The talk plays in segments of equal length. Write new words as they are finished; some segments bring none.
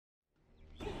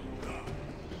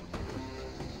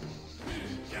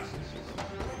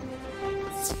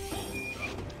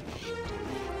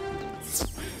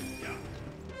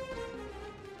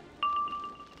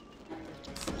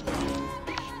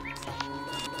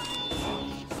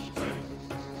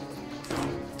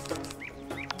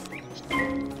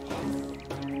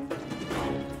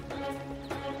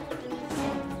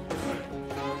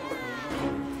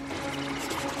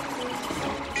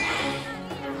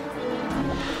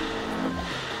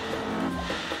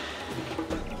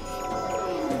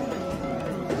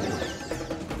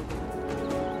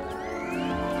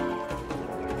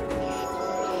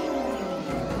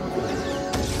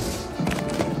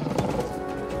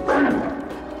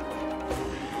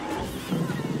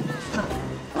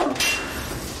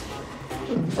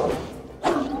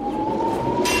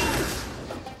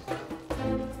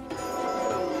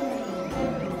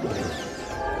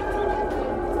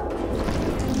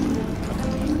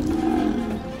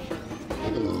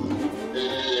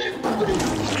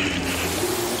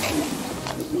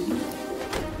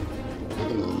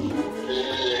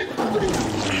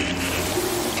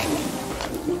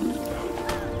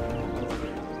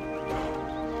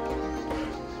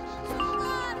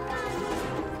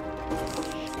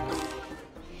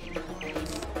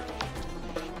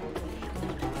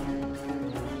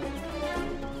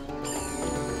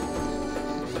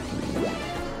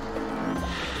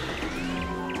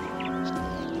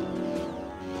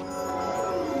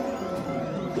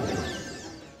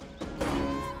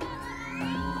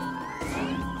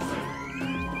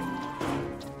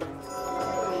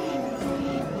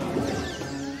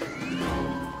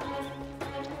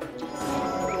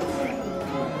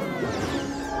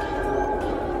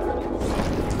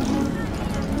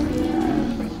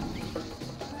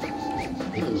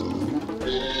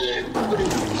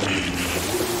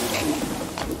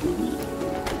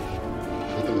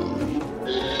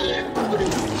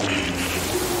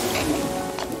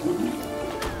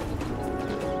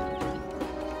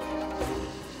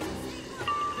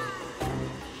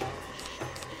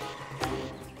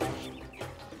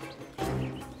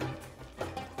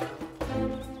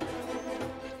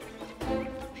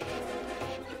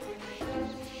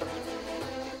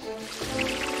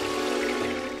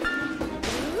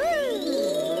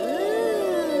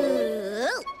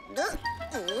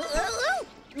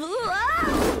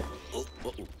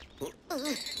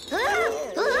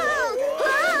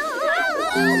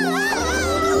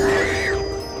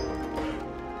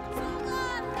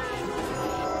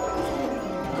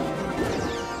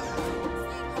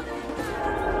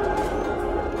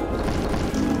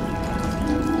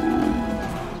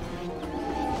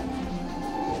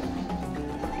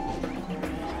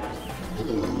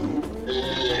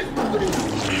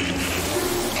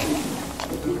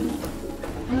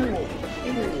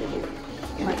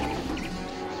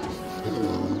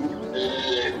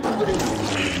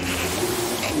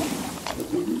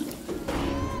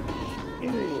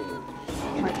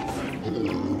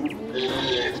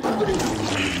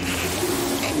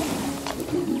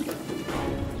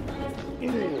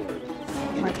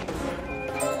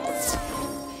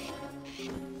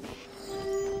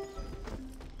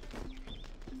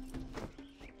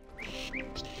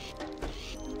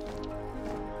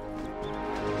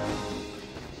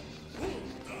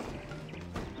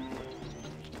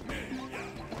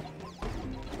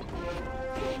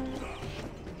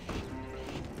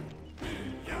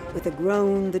With a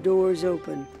groan, the doors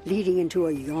open, leading into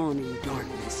a yawning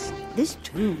darkness. This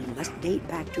tomb must date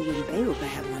back to when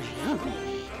Baobab was young.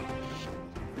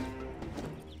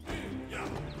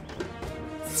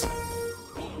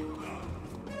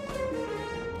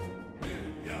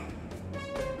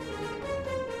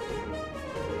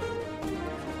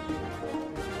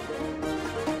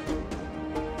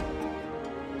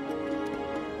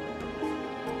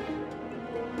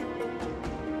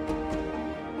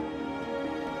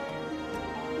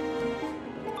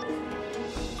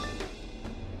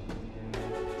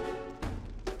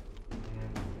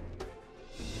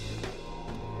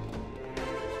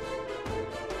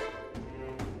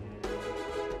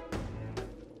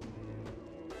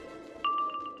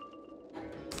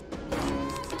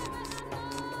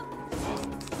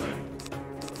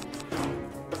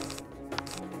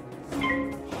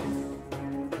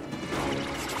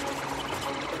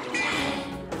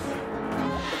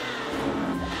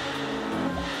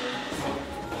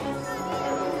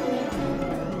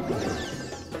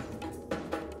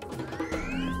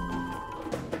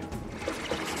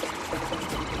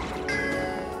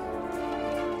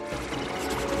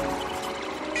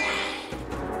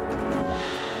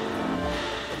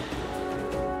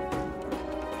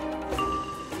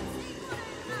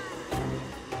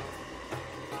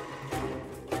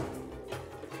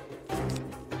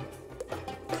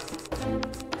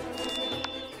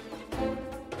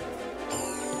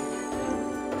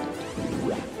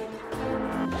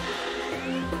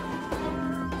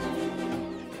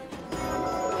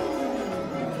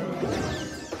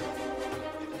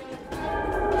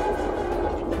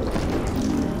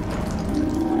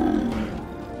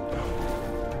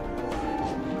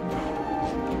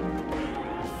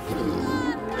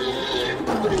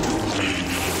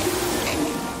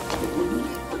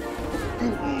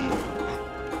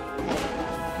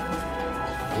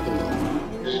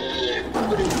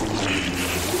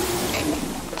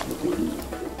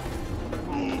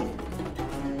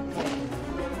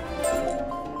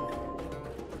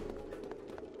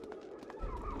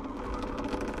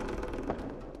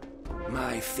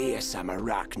 My fearsome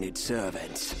arachnid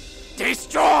servants.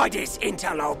 Destroy this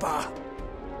interloper!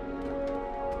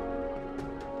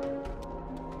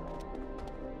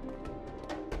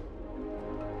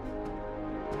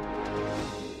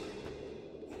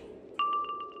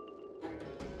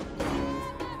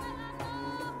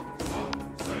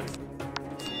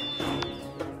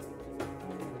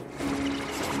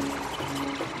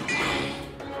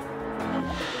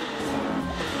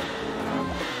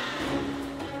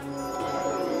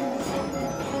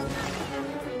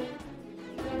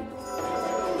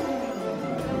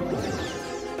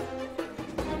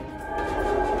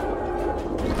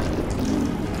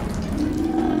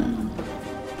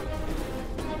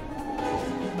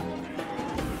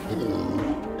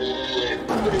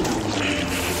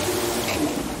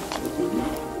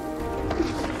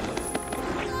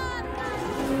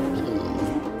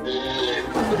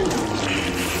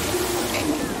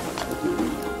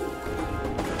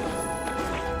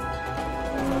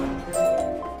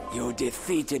 You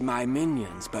defeated my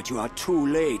minions, but you are too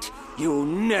late, you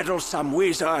nettlesome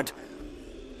wizard!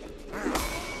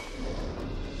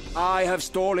 I have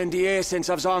stolen the essence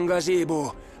of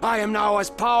Zangazibu. I am now as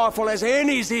powerful as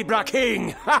any Zebra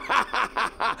King!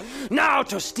 Now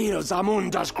to steal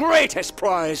Zamunda's greatest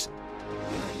prize!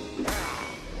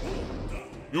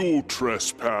 You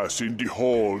trespass in the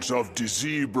halls of the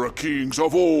Zebra Kings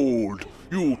of old!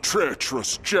 You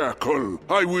treacherous jackal!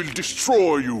 I will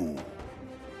destroy you!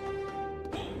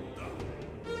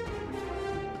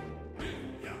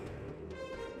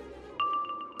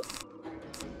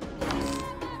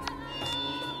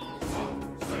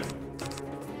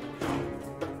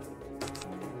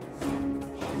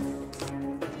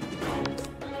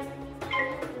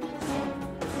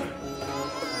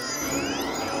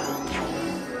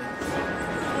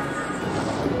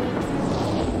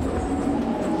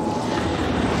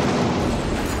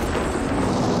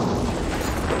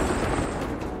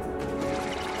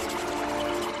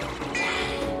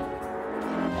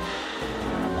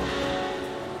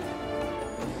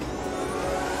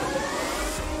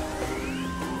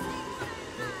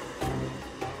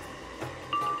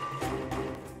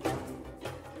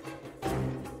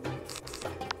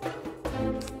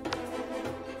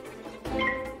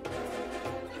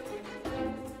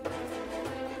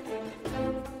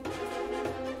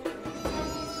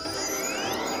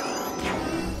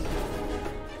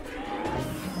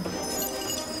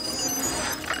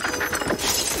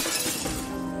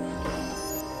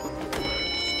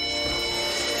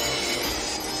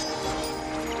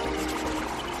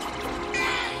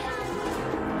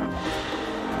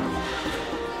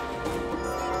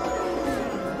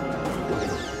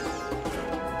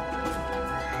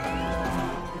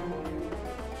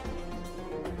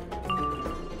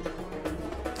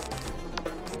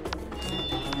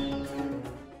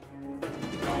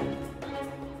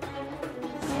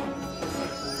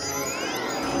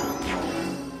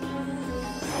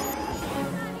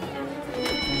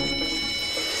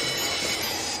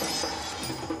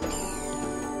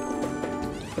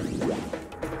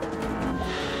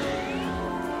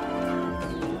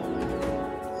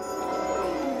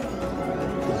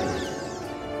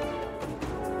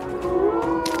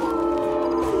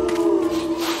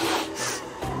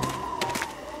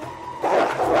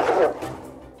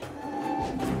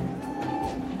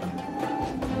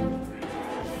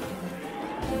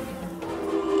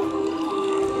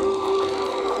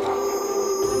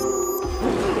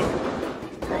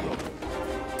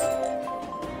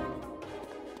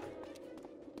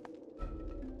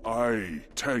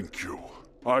 Thank you.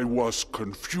 I was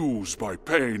confused by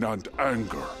pain and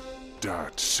anger.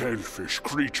 That selfish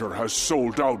creature has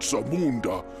sold out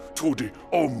Zamunda to the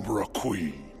Umbra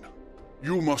Queen.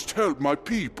 You must help my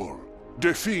people.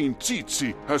 The fiend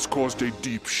Tsitsi has caused a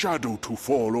deep shadow to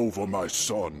fall over my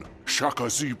son,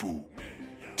 Shakazibu.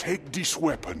 Take this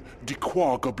weapon, the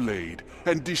Quagga Blade,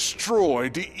 and destroy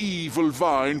the evil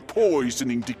vine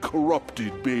poisoning the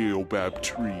corrupted baobab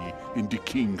tree in the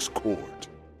king's court.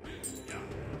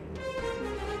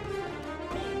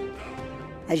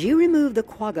 As you remove the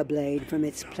Quagga Blade from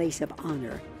its place of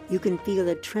honor, you can feel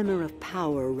a tremor of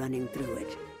power running through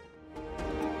it.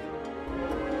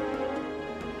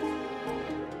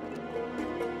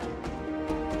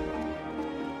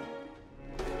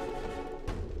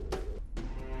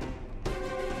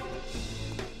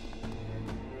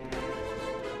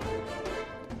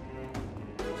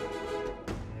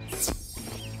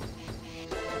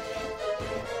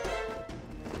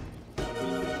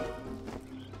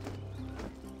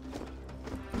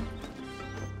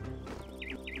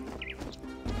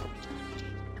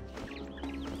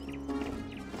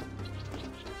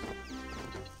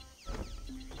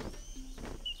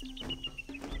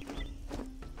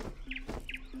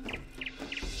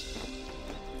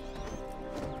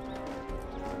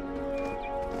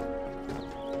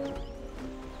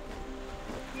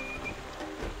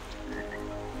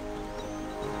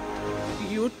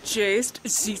 You chased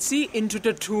Tsitsi into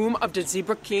the tomb of the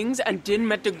Zebra Kings and then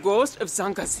met the ghost of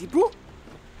Zangazibu?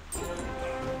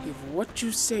 If what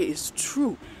you say is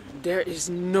true, there is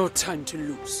no time to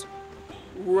lose.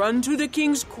 Run to the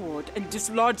king's court and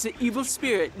dislodge the evil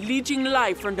spirit leeching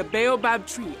life from the baobab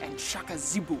tree and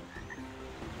Shakazibu.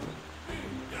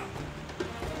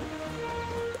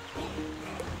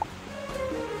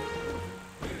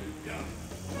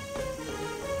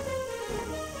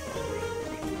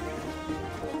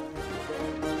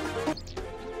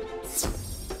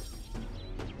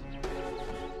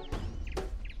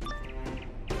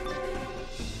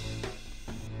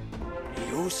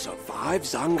 You survived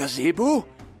Zangazibu?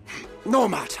 No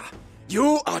matter.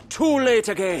 You are too late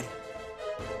again.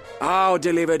 I'll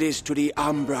deliver this to the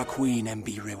Umbra Queen and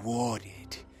be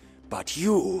rewarded. But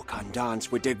you can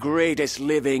dance with the greatest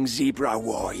living zebra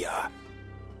warrior.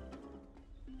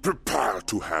 Prepare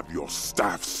to have your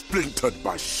staff splintered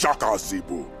by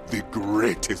Shakazibu, the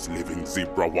greatest living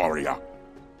zebra warrior.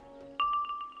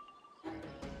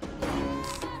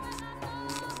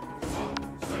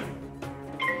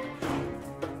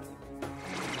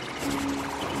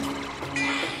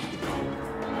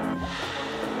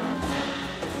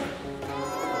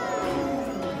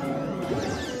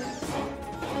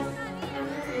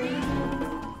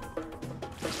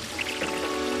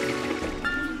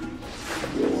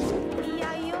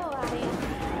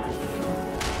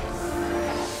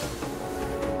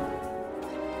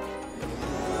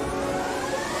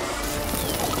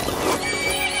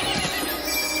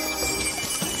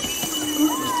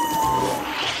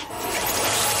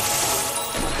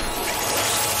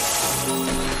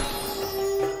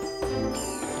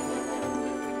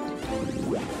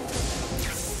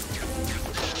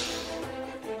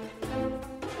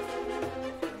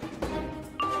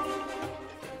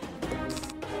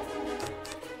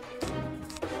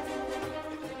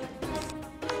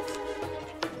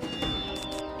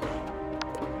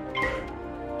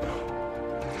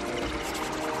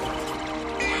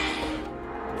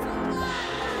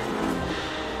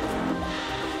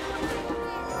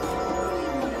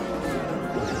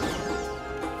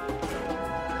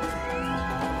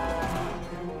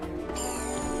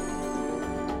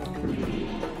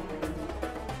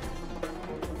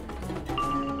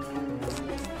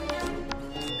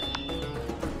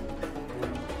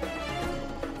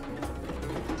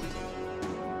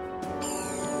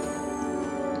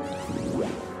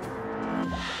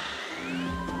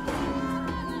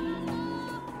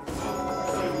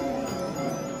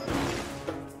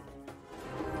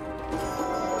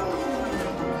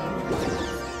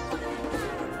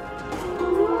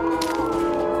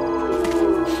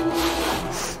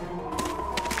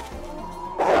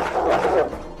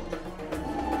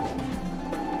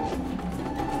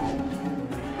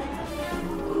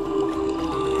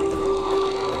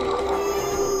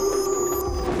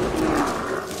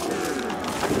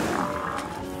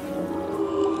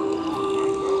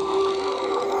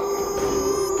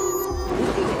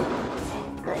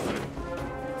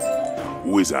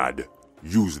 Wizard,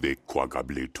 use the Quagga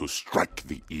Blade to strike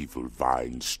the evil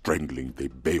vine strangling the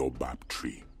baobab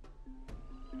tree.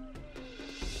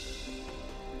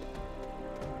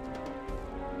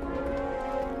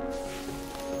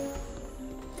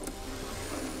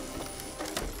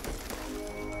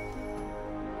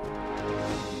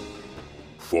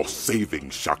 for saving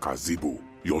Shaka Zebu.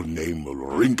 Your name will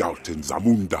ring out in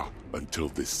Zamunda until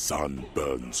the sun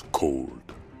burns cold.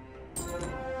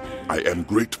 I am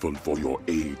grateful for your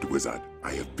aid, Wizard.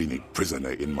 I have been a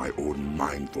prisoner in my own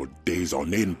mind for days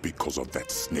on end because of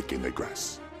that snake in the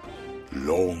grass.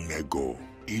 Long ago,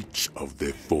 each of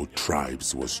the 4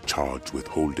 tribes was charged with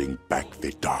holding back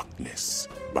the darkness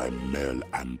by Mel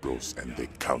Ambrose and the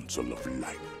Council of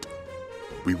Light.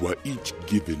 We were each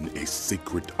given a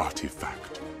sacred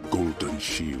artifact, golden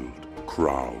shield,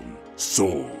 crown,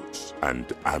 swords,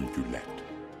 and amulet.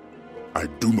 I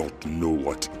do not know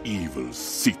what evil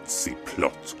Tsitsi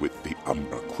plots with the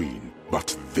Umbra Queen,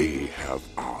 but they have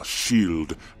our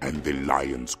shield and the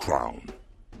lion's crown.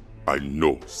 I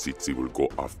know Tsitsi will go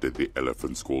after the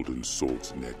elephant's golden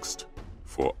swords next,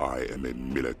 for I am a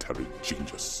military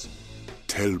genius.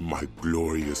 Tell my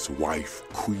glorious wife,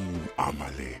 Queen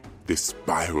Amale, the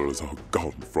spirals are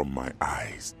gone from my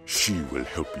eyes. She will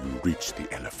help you reach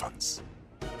the elephants.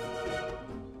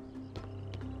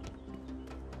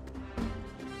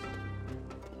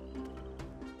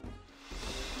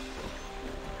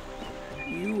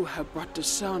 You have brought the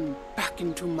sun back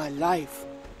into my life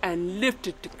and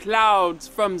lifted the clouds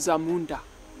from Zamunda.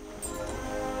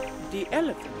 The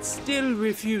elephants still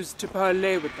refuse to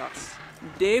parley with us.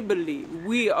 They believe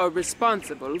we are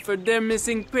responsible for their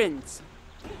missing prince.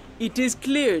 It is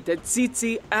clear that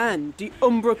Tsitsi and the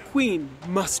Umbra Queen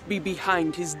must be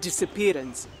behind his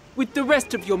disappearance, with the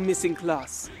rest of your missing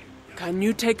class. Can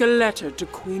you take a letter to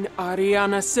Queen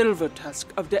Ariana Silvertusk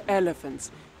of the Elephants,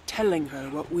 telling her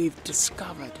what we've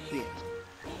discovered here?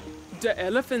 The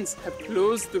elephants have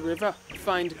closed the river.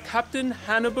 Find Captain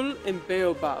Hannibal in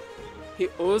Baobab. He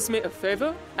owes me a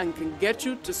favor and can get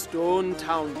you to Stone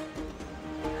Town.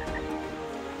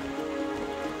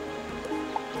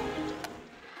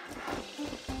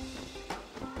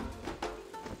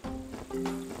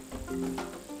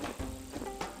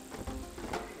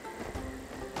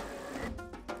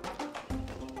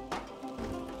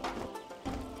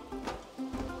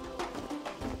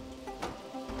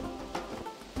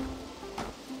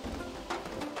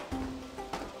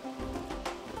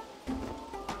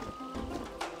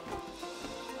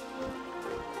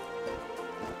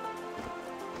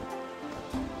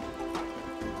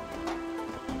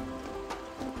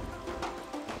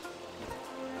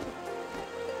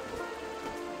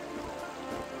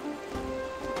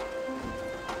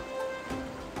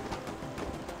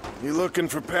 You looking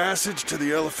for passage to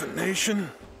the Elephant Nation?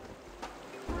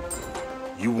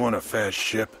 You want a fast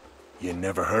ship? You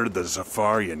never heard of the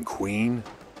Zafarian Queen?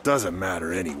 Doesn't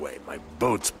matter anyway, my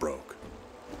boat's broke.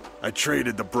 I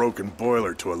traded the broken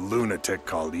boiler to a lunatic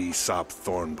called Aesop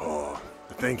Thornpaw.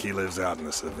 I think he lives out in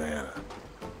the savannah.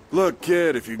 Look,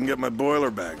 kid, if you can get my boiler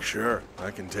back, sure.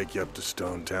 I can take you up to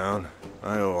Stone Town.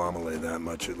 I owe Amelie that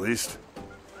much at least.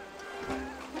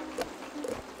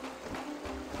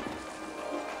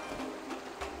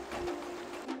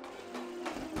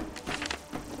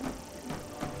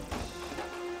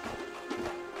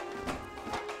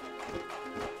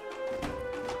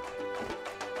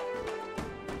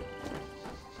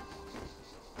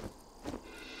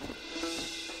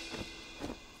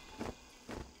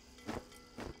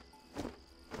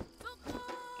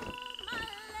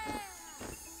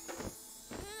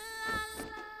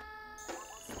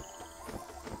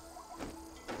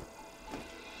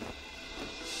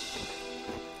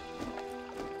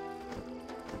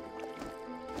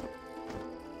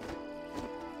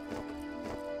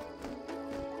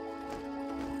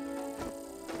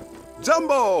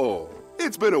 Jumbo!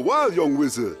 It's been a while, young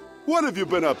wizard. What have you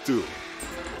been up to?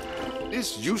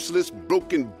 This useless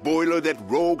broken boiler that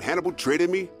rogue Hannibal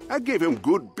traded me? I gave him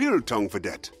good bill tongue for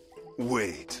that.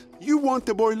 Wait, you want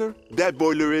the boiler? That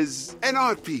boiler is an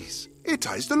art piece. It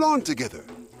ties the lawn together.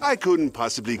 I couldn't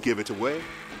possibly give it away.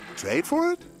 Trade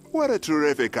for it? What a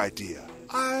terrific idea.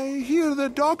 I hear the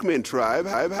Dogman tribe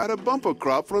have had a bumper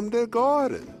crop from their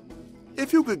garden.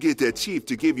 If you could get that chief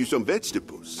to give you some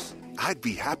vegetables, I'd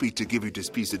be happy to give you this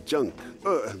piece of junk.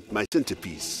 My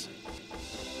centerpiece.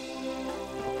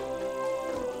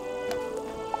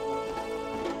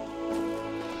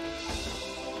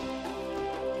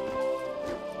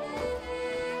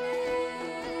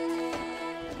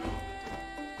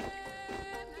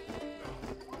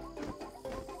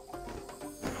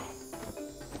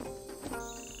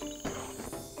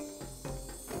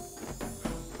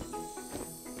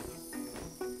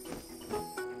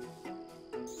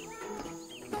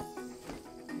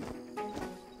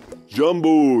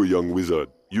 Jumbo, young wizard,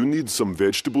 you need some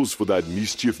vegetables for that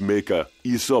mischief maker,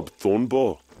 Aesop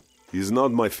Thornpaw. He's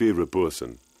not my favorite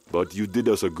person, but you did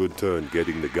us a good turn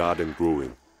getting the garden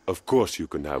growing. Of course you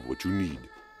can have what you need.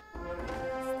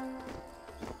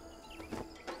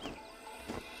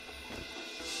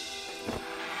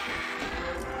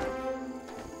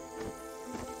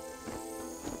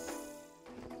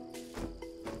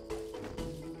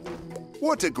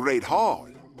 What a great haul.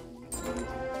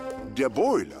 The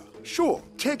boiler. Sure,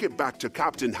 take it back to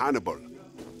Captain Hannibal.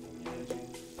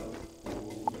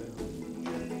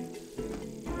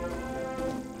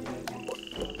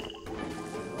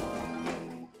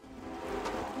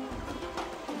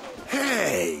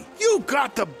 Hey, you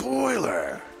got the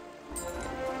boiler!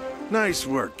 Nice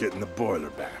work getting the boiler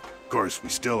back. Of course, we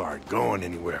still aren't going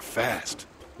anywhere fast.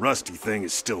 Rusty thing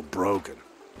is still broken.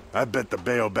 I bet the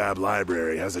Baobab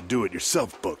Library has a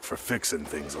do-it-yourself book for fixing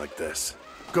things like this.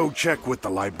 Go check with the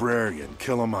librarian,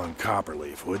 kill him on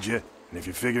Copperleaf, would you? And if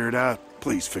you figure it out,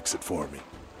 please fix it for me.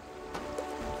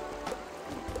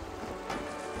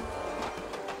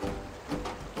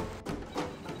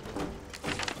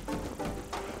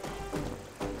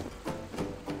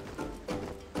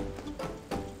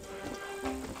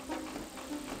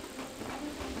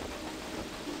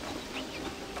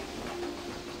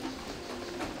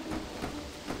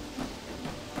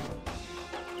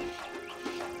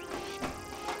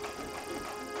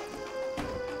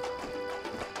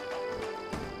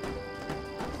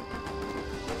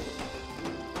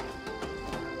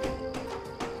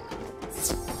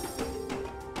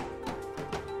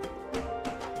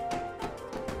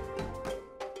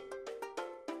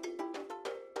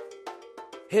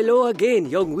 Hello again,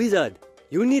 young wizard.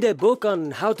 You need a book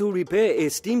on how to repair a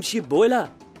steamship boiler?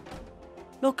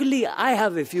 Luckily, I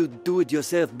have a few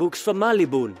do-it-yourself books from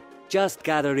Malibu. Just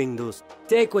gathering those.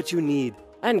 Take what you need,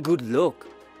 and good luck.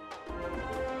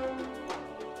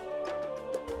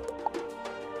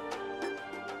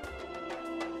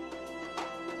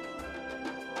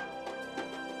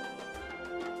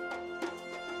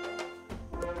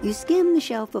 You skim the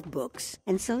shelf of books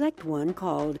and select one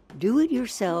called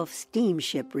Do-It-Yourself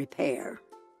Steamship Repair.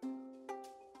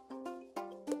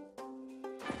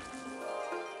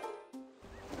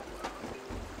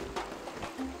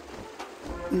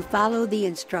 You follow the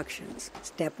instructions.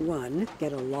 Step 1,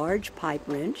 get a large pipe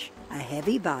wrench, a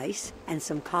heavy vise, and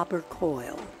some copper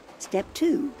coil. Step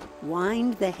 2,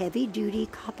 wind the heavy-duty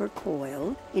copper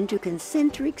coil into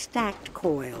concentric stacked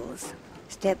coils.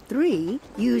 Step 3,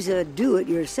 use a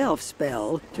do-it-yourself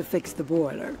spell to fix the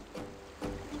boiler.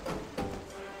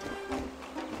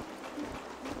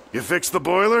 You fixed the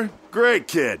boiler? Great,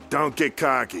 kid. Don't get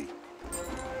cocky.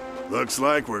 Looks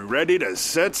like we're ready to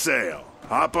set sail.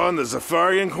 Hop on the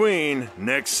Zafarian Queen.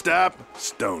 Next stop,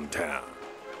 Stone Town.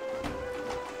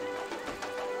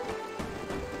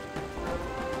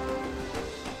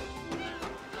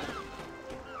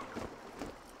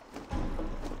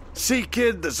 See,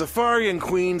 kid, the Zafarian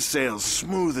Queen sails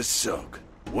smooth as silk.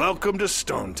 Welcome to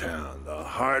Stone Town, the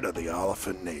heart of the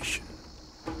Elephant Nation.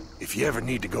 If you ever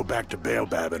need to go back to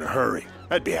Baobab in a hurry,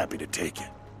 I'd be happy to take you.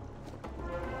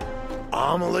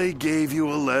 Amelie gave you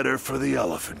a letter for the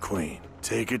Elephant Queen.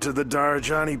 Take it to the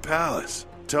Darajani Palace.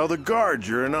 Tell the guard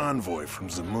you're an envoy from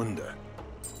Zamunda.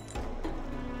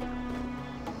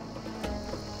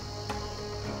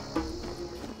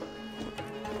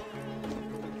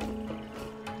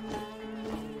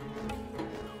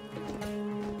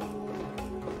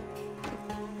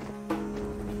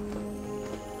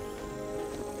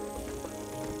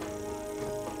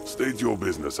 State your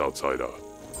business, outsider.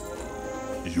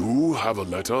 You have a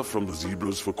letter from the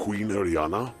Zebras for Queen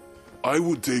Ariana? I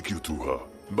would take you to her,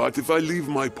 but if I leave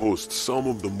my post, some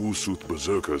of the Musut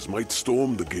berserkers might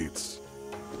storm the gates.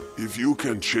 If you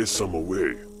can chase some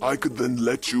away, I could then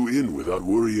let you in without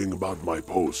worrying about my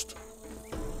post.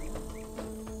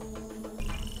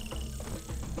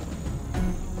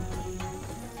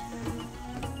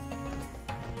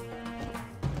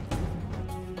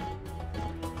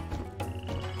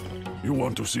 You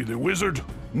want to see the wizard?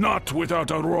 Not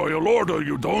without a royal order,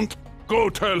 you don't. Go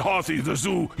tell Hathi the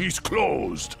zoo he's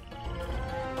closed.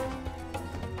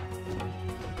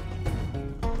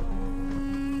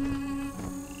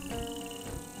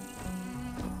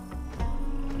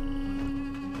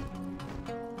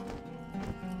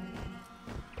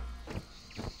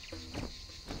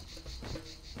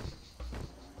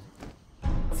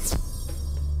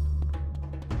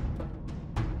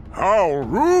 How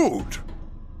rude!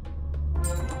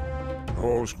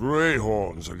 Those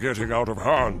greyhorns are getting out of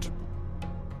hand.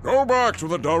 Go back to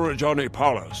the Darajani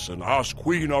Palace and ask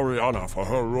Queen Ariana for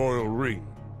her royal ring.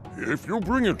 If you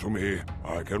bring it to me,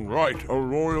 I can write a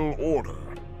royal order.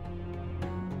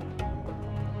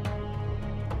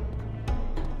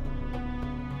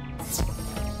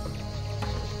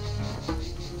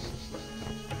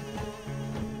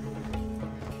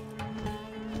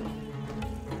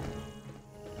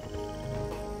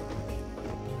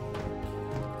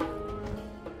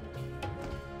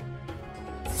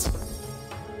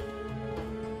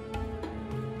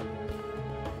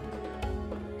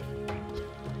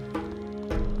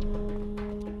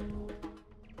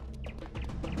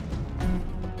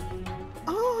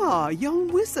 Ah, young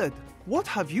wizard, what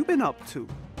have you been up to?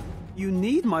 You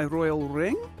need my royal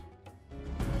ring?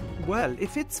 Well,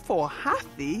 if it's for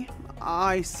Hathi,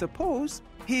 I suppose.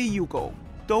 Here you go.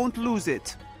 Don't lose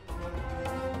it.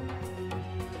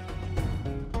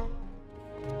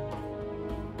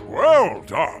 Well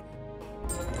done!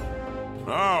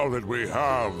 Now that we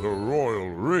have the royal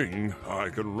ring, I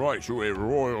can write you a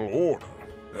royal order.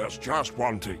 There's just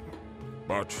one thing,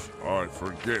 but I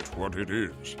forget what it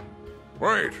is.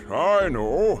 Wait, I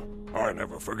know. I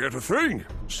never forget a thing.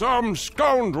 Some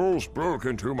scoundrels broke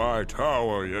into my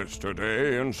tower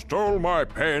yesterday and stole my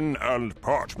pen and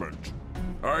parchment.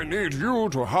 I need you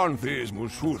to hunt these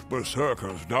Musuth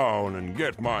berserkers down and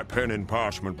get my pen and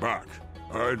parchment back.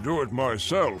 I'd do it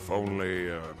myself,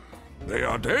 only, they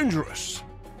are dangerous.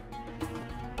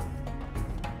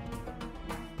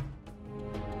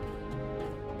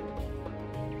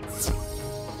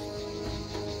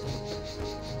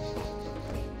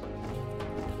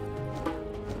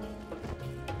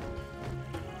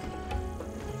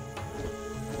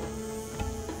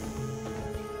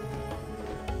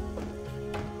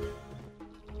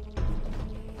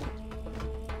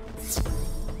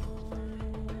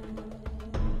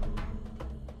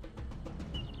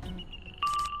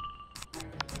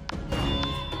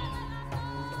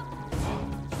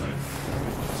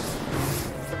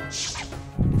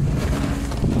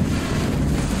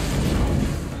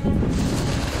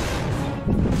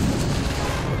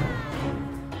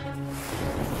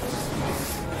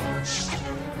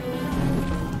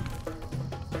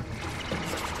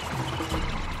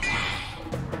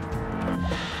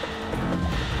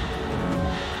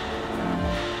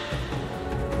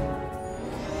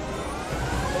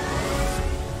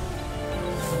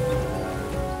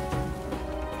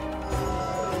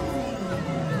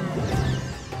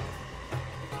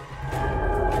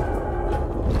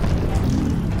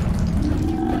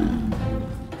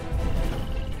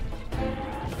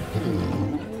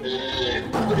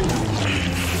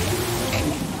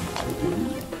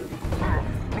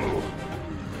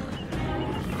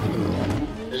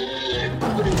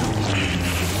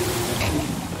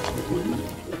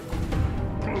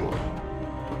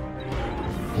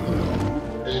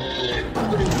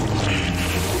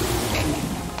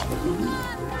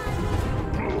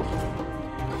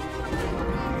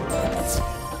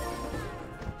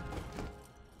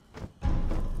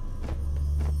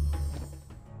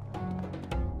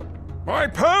 My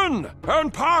pen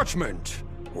and parchment!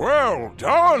 Well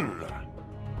done!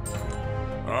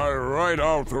 I write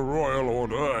out the royal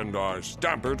order and I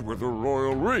stamp it with the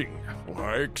royal ring,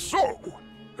 like so.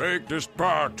 Take this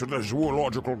back to the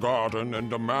zoological garden and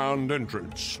demand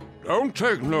entrance. Don't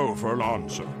take no for an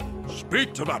answer.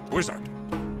 Speak to that wizard.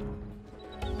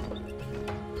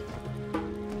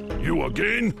 You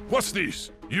again? What's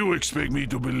this? You expect me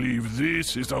to believe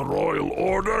this is a royal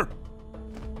order?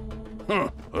 Huh,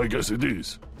 I guess it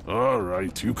is. All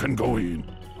right, you can go in.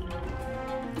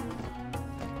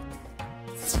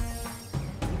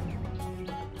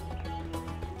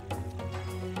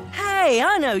 Hey,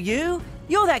 I know you!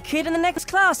 You're that kid in the next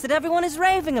class that everyone is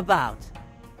raving about.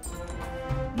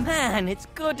 Man, it's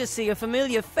good to see a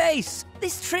familiar face.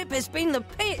 This trip has been the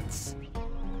pits.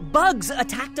 Bugs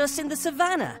attacked us in the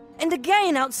savannah, and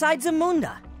again outside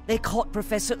Zamunda. They caught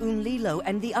Professor Unlilo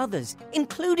and the others,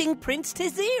 including Prince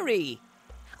Tiziri.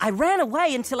 I ran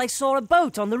away until I saw a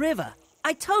boat on the river.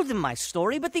 I told them my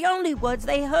story, but the only words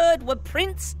they heard were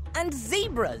prince and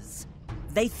zebras.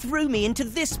 They threw me into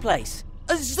this place,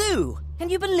 a zoo. Can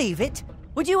you believe it?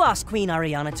 Would you ask Queen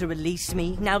Ariana to release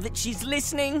me now that she's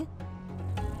listening?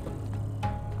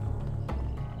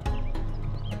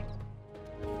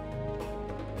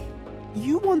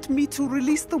 You want me to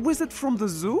release the wizard from the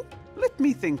zoo? Let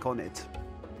me think on it.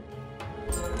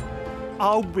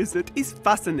 Our wizard is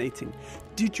fascinating.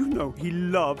 Did you know he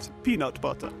loves peanut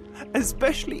butter?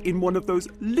 Especially in one of those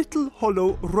little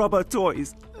hollow rubber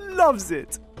toys. Loves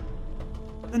it!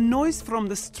 The noise from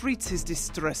the streets is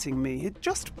distressing me. It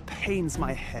just pains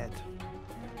my head.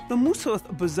 The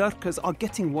Musuth berserkers are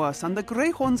getting worse and the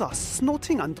greyhorns are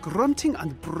snorting and grunting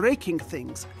and breaking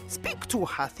things. Speak to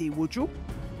Hathi, would you?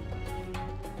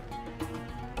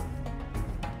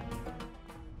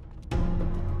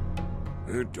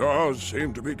 It does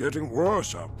seem to be getting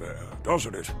worse out there,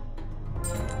 doesn't it?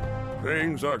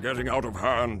 Things are getting out of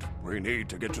hand. We need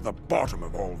to get to the bottom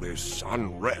of all this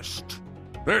unrest.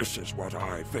 This is what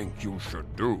I think you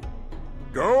should do.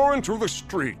 Go into the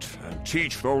street and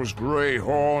teach those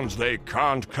greyhorns they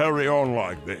can't carry on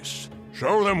like this.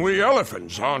 Show them we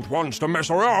elephants aren't ones to mess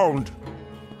around.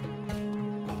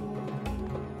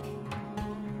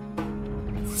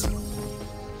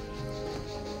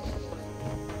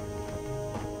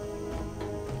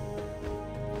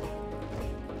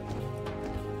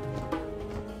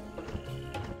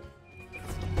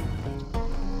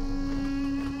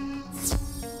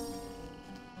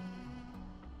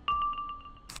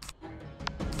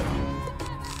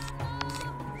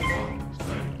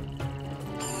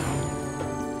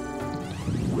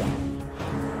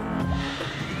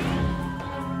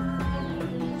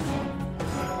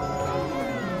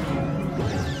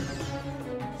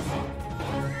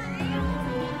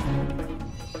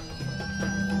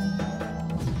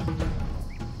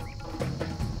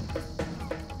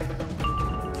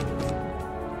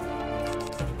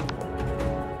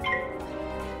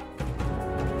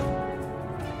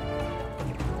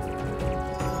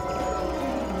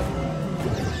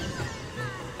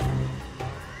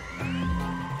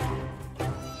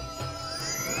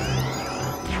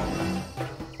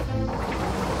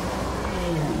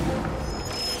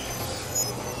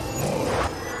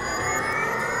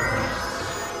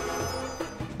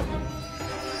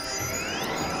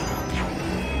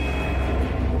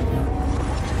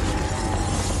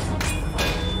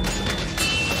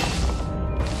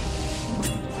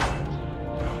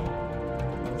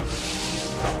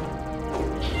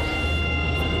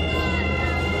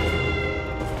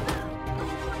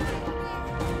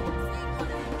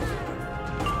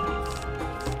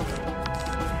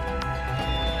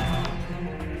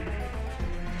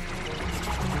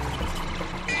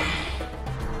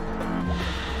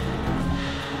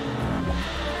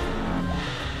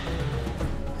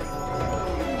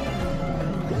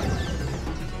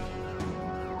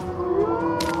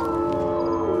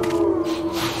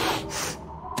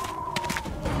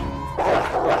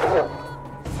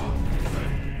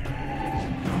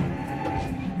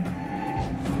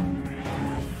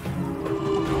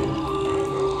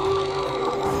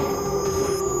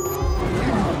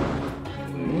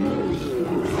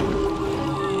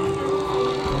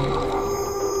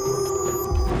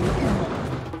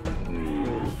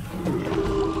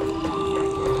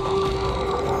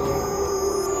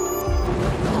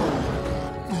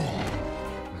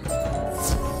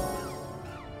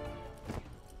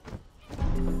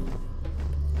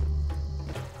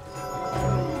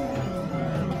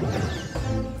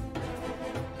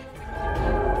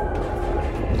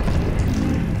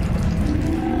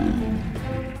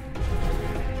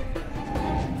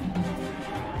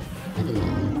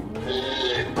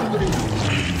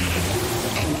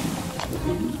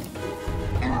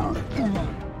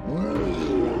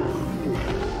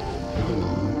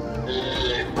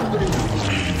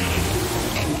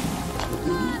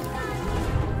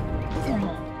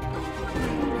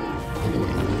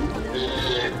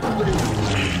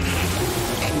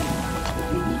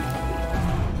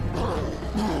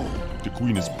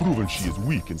 queen has proven she is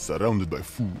weak and surrounded by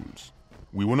fools.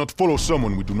 We will not follow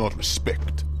someone we do not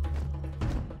respect.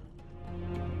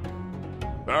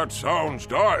 That sounds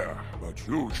dire, but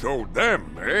you showed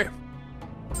them, eh?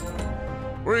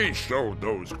 We showed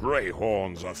those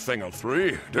greyhorns a thing or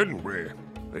three, didn't we?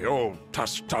 The old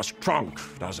tusk trunk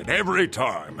does it every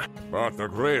time. But the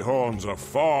greyhorns are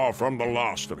far from the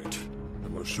last of it. The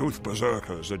Masuth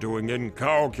berserkers are doing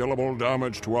incalculable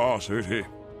damage to our city.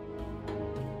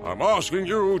 I'm asking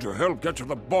you to help get to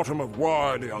the bottom of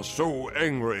why they are so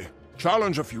angry.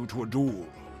 Challenge a few to a duel.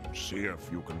 See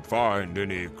if you can find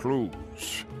any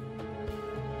clues.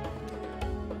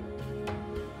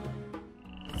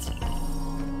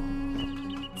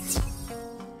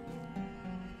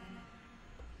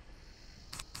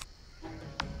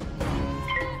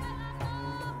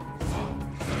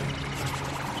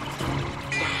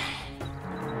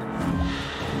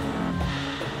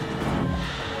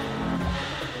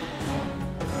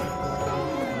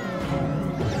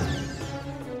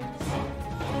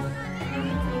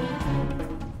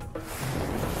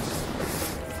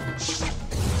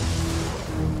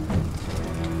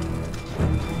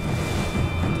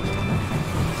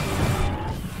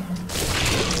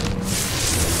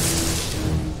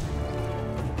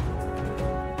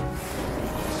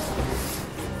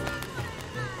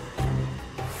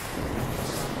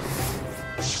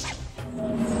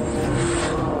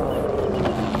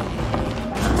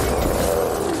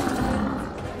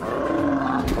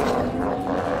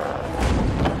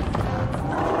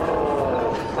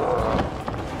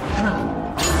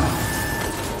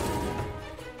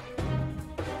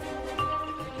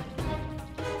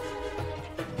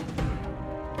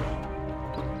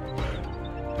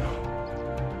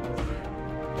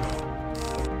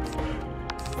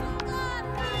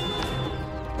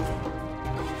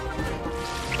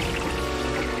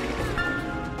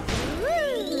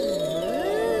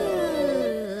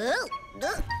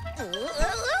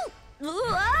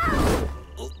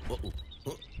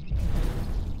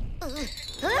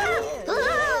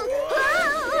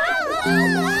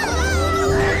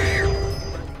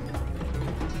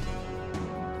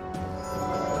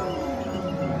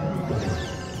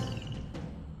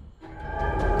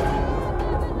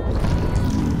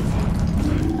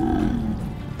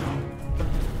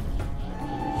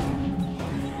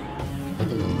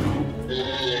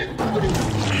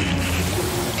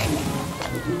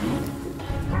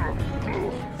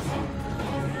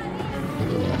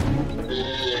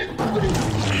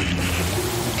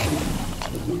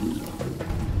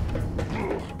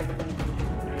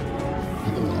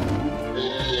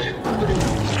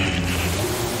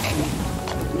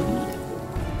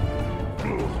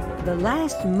 The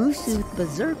last Masuth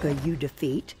berserker you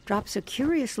defeat drops a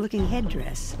curious-looking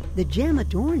headdress. The gem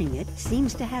adorning it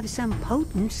seems to have some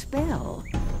potent spell.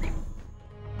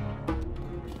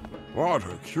 What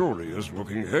a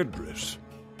curious-looking headdress.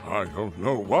 I don't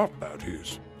know what that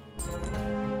is.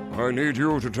 I need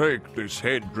you to take this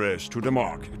headdress to the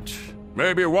market.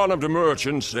 Maybe one of the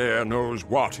merchants there knows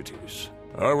what it is.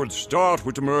 I would start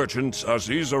with the merchants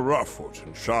Aziza Roughfoot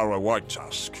and Shara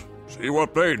Whitetusk. See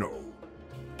what they know.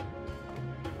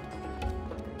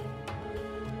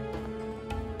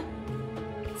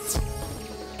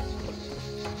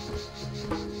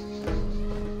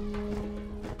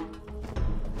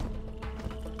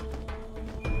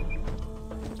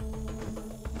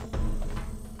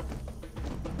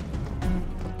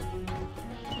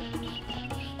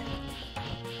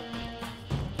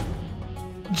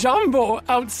 Jumbo,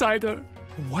 outsider!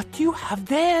 What do you have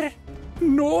there?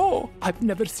 No, I've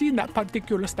never seen that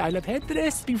particular style of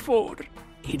headdress before.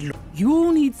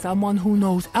 You need someone who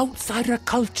knows outsider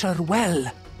culture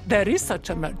well. There is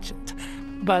such a merchant,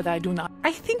 but I do not.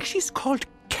 I think she's called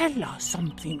Kella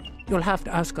something. You'll have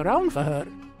to ask around for her.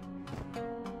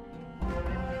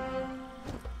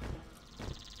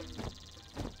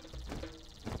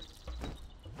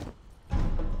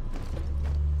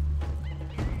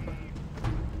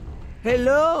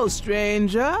 Hello,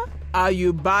 stranger. Are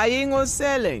you buying or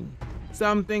selling?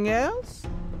 Something else?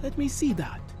 Let me see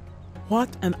that. What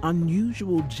an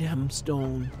unusual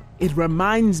gemstone. It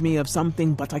reminds me of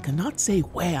something, but I cannot say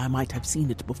where I might have seen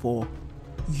it before.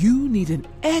 You need an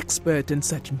expert in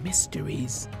such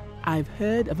mysteries. I've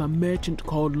heard of a merchant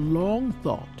called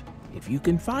Longthought. If you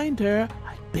can find her,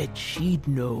 I bet she'd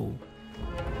know.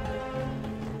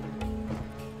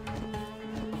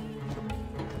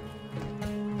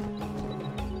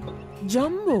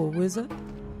 Jumbo, wizard.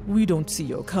 We don't see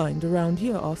your kind around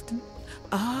here often.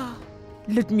 Ah,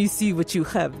 let me see what you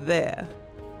have there.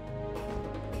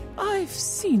 I've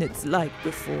seen its like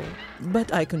before,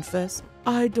 but I confess,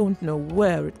 I don't know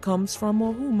where it comes from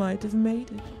or who might have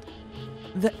made it.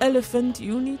 The elephant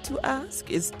you need to ask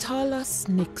is Tala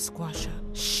Snake Squasher.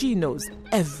 She knows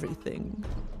everything.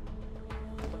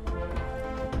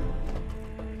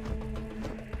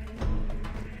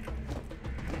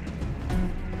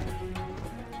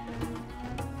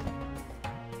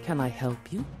 Can I help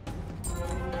you?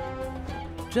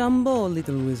 Jumbo,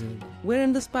 little wizard. Where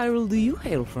in the spiral do you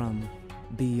hail from?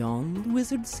 Beyond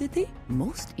Wizard City?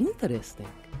 Most interesting.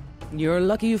 You're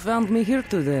lucky you found me here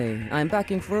today. I'm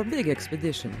packing for a big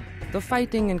expedition. The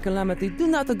fighting and calamity do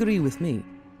not agree with me.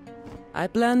 I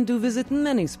plan to visit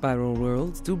many spiral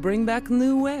worlds to bring back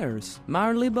new wares.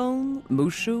 Marleybone,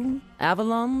 Mushu,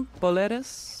 Avalon,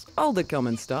 Polaris, all the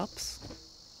common stops.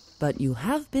 But you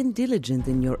have been diligent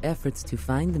in your efforts to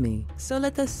find me, so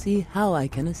let us see how I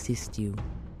can assist you.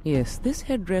 Yes, this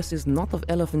headdress is not of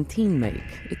elephantine make.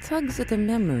 It tugs at a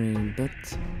memory, but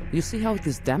you see how it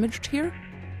is damaged here?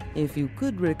 If you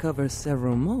could recover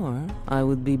several more, I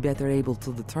would be better able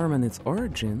to determine its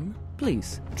origin.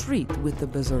 Please, treat with the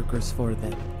berserkers for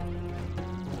them.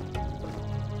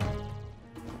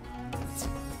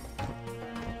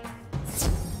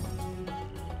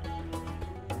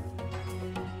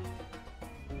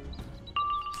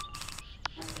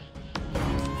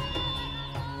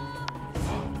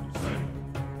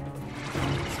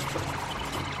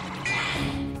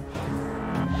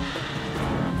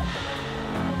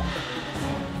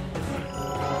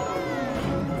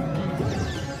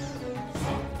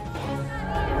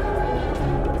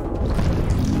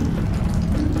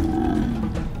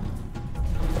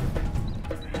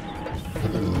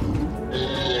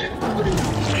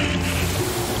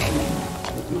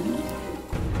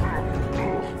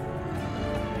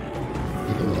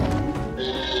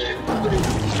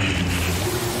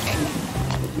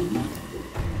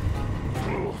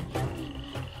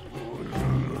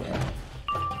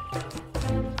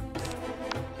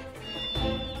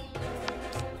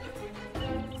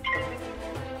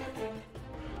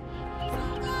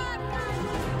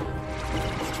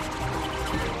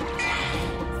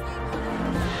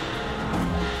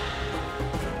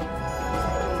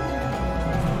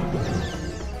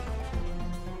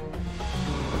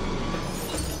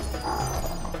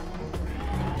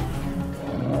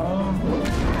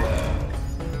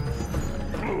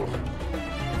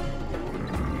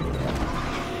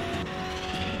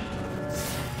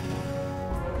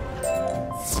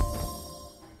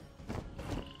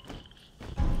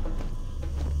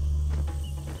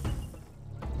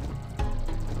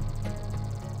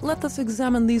 Let us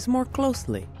examine these more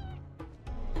closely.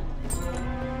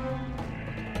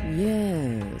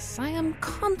 Yes, I am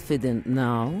confident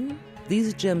now.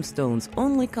 These gemstones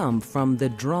only come from the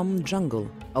Drum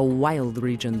Jungle, a wild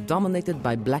region dominated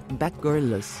by blackback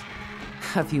gorillas.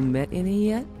 Have you met any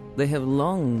yet? They have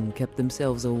long kept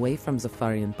themselves away from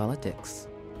Zafarian politics.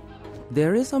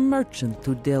 There is a merchant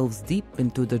who delves deep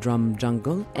into the Drum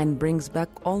Jungle and brings back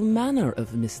all manner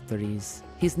of mysteries.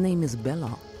 His name is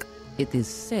Belloc. It is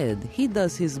said he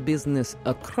does his business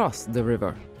across the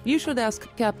river. You should ask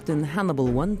Captain Hannibal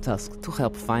One Tusk to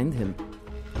help find him.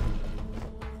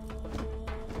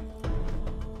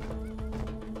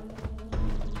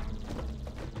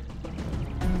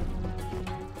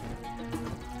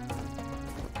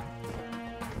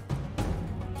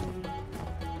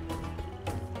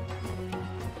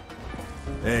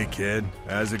 Hey, kid.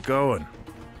 How's it going?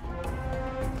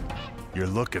 You're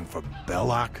looking for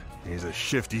Belloc? He's a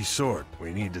shifty sort.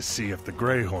 We need to see if the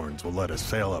Greyhorns will let us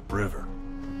sail upriver.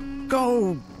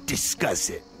 Go discuss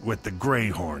it with the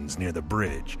Greyhorns near the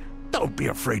bridge. Don't be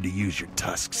afraid to use your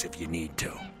tusks if you need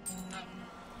to.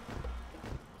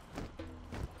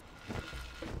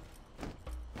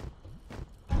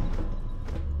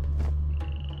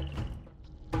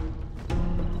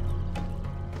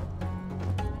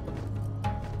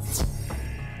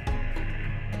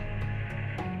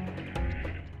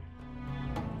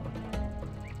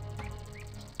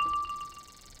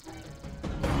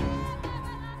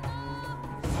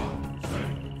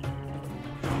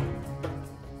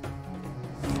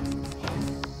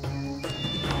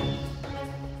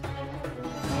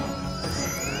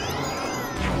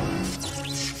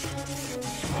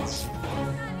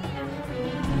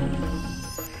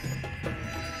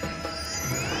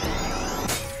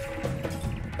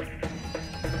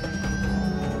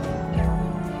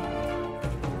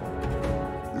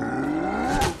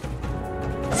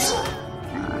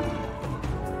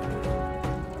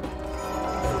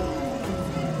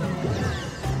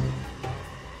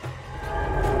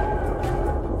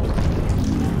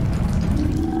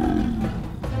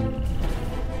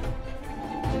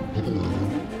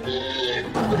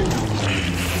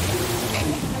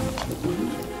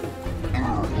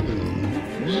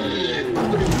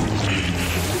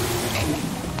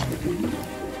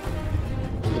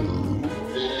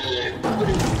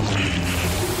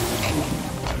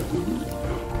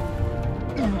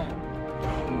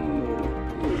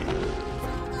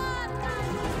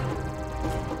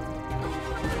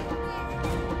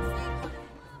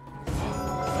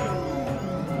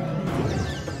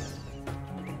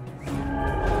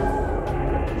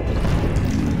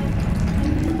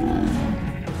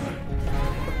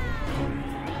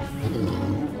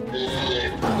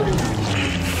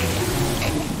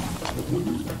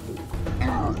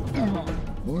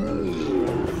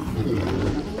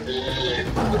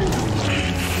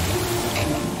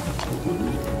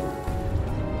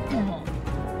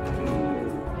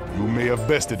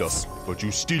 bested us, but you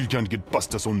still can't get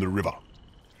past us on the river.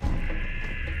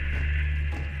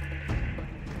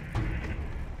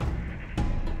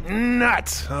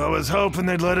 Nuts! I was hoping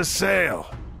they'd let us sail.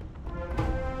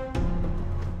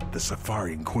 The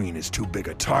Zafarian Queen is too big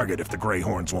a target if the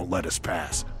Greyhorns won't let us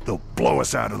pass. They'll blow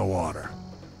us out of the water.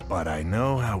 But I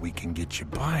know how we can get you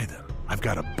by them. I've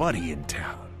got a buddy in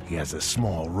town. He has a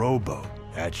small rowboat.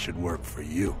 That should work for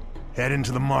you. Head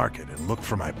into the market and look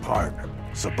for my partner,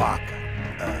 Sabaka.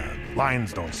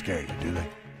 Lions don't scare you, do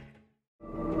they?